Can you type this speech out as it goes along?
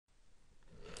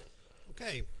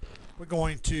Okay, we're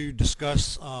going to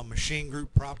discuss machine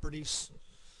group properties.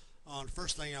 The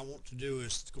first thing I want to do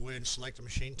is go ahead and select a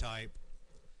machine type.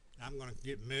 I'm going to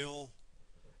get mill,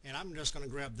 and I'm just going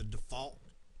to grab the default.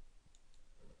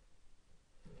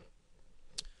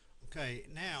 Okay,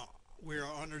 now we're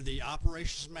under the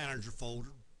Operations Manager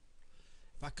folder.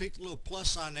 If I click the little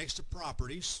plus sign next to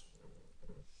properties,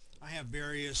 I have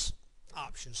various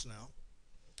options now.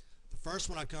 The first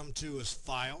one I come to is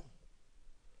File.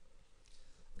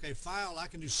 Okay, File, I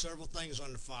can do several things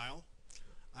under File.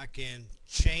 I can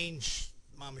change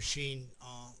my machine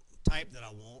type that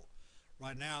I want.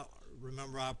 Right now,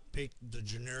 remember I picked the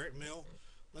generic mill.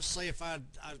 Let's say if I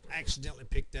accidentally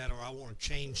picked that, or I want to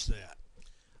change that.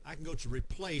 I can go to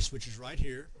Replace, which is right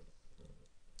here.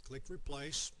 Click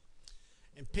Replace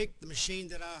and pick the machine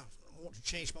that I want to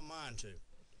change my mind to.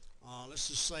 Let's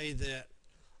just say that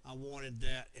I wanted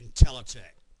that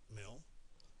Intellitech mill.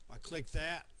 I click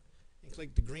that and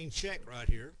click the green check right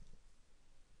here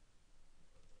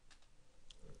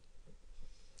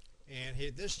and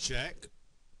hit this check.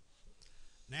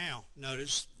 Now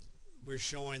notice we're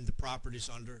showing the properties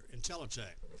under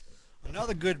Intellitech.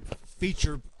 Another good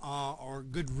feature or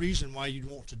good reason why you'd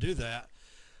want to do that,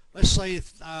 let's say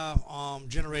if I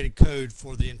generated code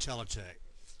for the Intellitech.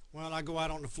 Well, I go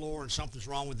out on the floor and something's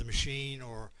wrong with the machine,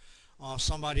 or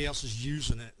somebody else is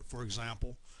using it, for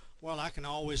example. Well, I can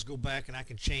always go back and I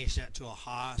can change that to a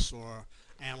Haas or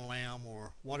Analam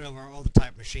or whatever other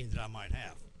type of machine that I might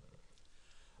have.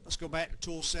 Let's go back to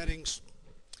Tool Settings.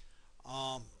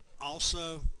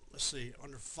 Also, let's see,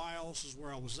 under Files is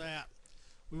where I was at.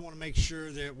 We want to make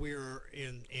sure that we are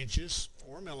in inches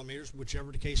or millimeters,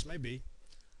 whichever the case may be.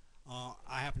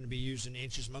 I happen to be using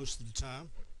inches most of the time.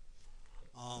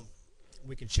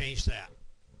 We can change that.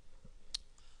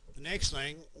 The next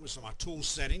thing was my Tool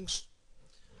Settings.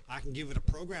 I can give it a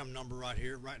program number right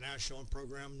here. Right now it's showing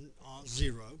program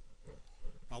 0.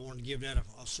 If I want to give that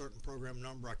a certain program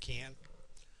number, I can.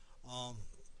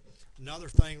 Another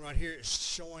thing right here is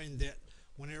showing that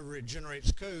whenever it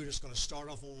generates code, it's going to start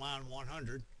off on line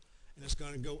 100 and it's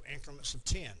going to go increments of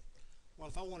 10. Well,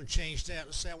 if I want to change that,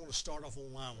 let's say I want to start off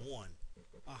on line 1.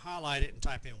 I highlight it and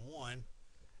type in 1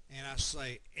 and I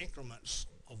say increments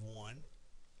of 1.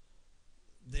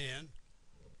 Then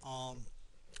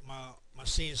my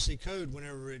CNC code,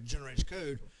 whenever it generates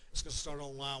code, it's going to start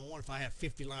on line 1. If I have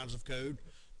 50 lines of code,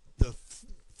 the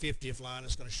 50th line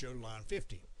is going to show line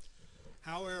 50.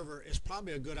 However, it's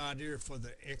probably a good idea for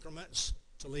the increments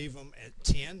to leave them at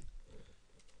 10.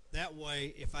 That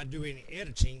way, if I do any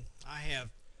editing, I have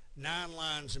 9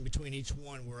 lines in between each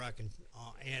one where I can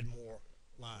add more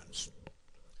lines.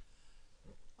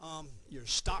 Your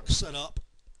stock setup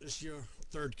is your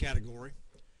third category.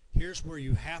 Here's where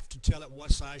you have to tell it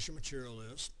what size your material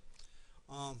is.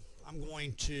 I'm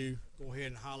going to go ahead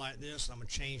and highlight this. I'm going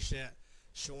to change that,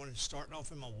 starting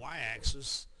off in my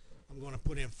y-axis. I'm going to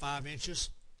put in 5 inches,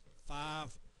 5.0.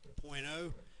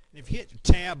 And if you hit the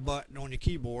tab button on your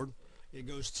keyboard, it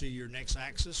goes to your next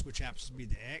axis, which happens to be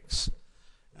the X.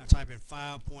 And I type in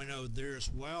 5.0 there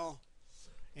as well.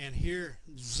 And here,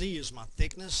 Z is my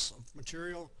thickness of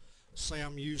material. Say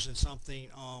I'm using something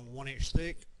 1 inch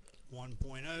thick,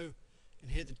 1.0,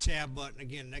 and hit the tab button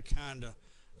again. That kind of,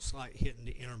 it's like hitting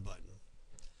the enter button.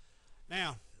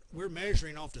 Now, we're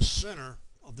measuring off the center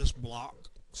of this block,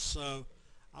 so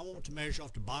I want to measure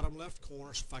off the bottom left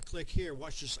corner. So if I click here,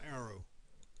 watch this arrow.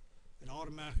 It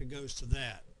automatically goes to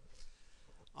that.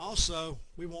 Also,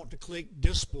 we want to click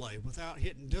display. Without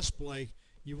hitting display,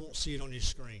 you won't see it on your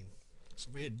screen. So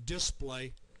if we hit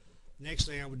display, next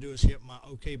thing I would do is hit my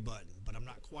OK button, but I'm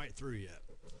not quite through yet.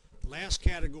 The last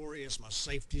category is my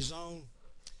safety zone.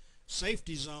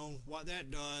 Safety zone, what that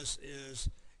does is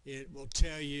it will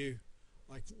tell you,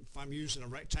 like if I'm using a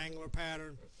rectangular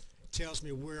pattern, it tells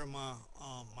me where my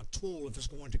tool, if it's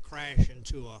going to crash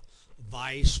into a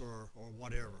vise or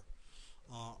whatever.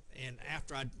 And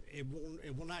after it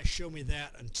will not show me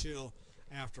that until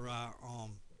after I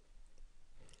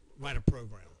write a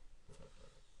program.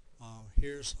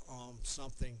 Here's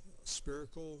something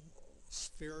spherical,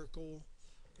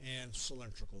 and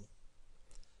cylindrical.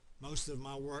 Most of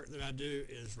my work that I do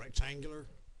is rectangular.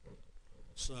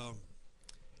 So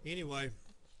anyway,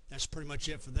 that's pretty much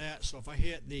it for that. So if I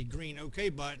hit the green OK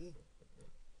button,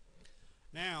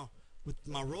 now with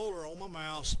my roller on my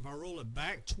mouse, if I roll it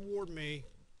back toward me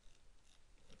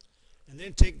and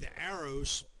then take the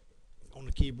arrows on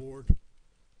the keyboard,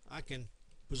 I can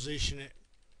position it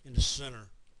in the center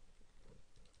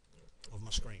of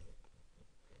my screen.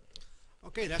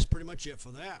 Okay, that's pretty much it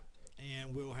for that,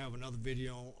 and we'll have another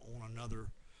video on another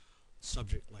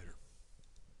subject later.